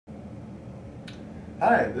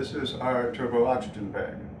Hi, this is our turbo oxygen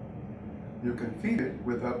bag. You can feed it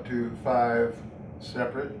with up to 5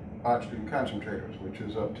 separate oxygen concentrators, which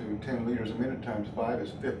is up to 10 liters a minute times 5 is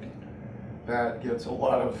 50. That gets a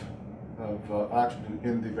lot of oxygen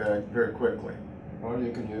in the bag very quickly. Or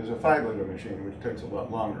you can use a 5-liter machine, which takes a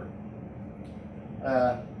lot longer.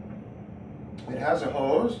 It has a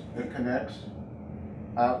hose that connects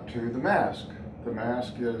out to the mask. The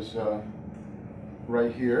mask is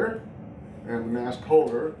right here, and the mask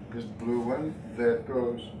holder is the blue one that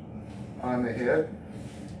goes on the head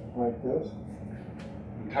like this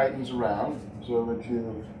and tightens around so that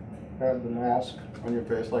you have the mask on your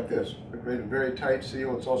face like this. It creates a very tight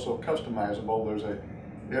seal. It's also customizable. There's a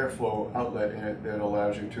airflow outlet in it that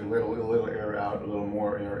allows you to let a little air out, a little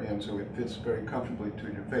more air in, so it fits very comfortably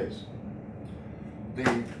to your face.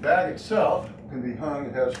 The bag itself can be hung.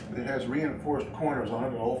 It has reinforced corners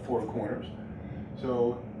on it, all 4 corners.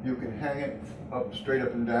 So you can hang it up, straight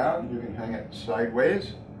up and down. You can hang it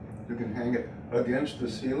sideways. You can hang it against the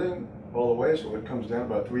ceiling all the way, so it comes down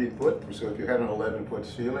about 3 foot. So if you had an 11-foot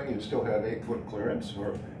ceiling, you still have 8-foot clearance,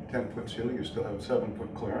 or 10-foot ceiling, you still have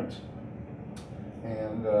 7-foot clearance.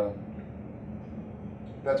 And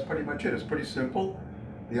that's pretty much it. It's pretty simple.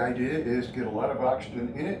 The idea is to get a lot of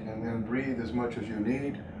oxygen in it and then breathe as much as you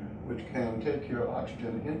need, which can take your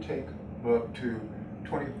oxygen intake up to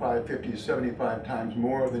 25, 50, 75 times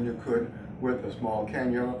more than you could with a small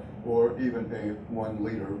cannula or even a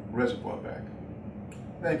 1-liter reservoir bag.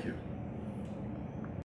 Thank you.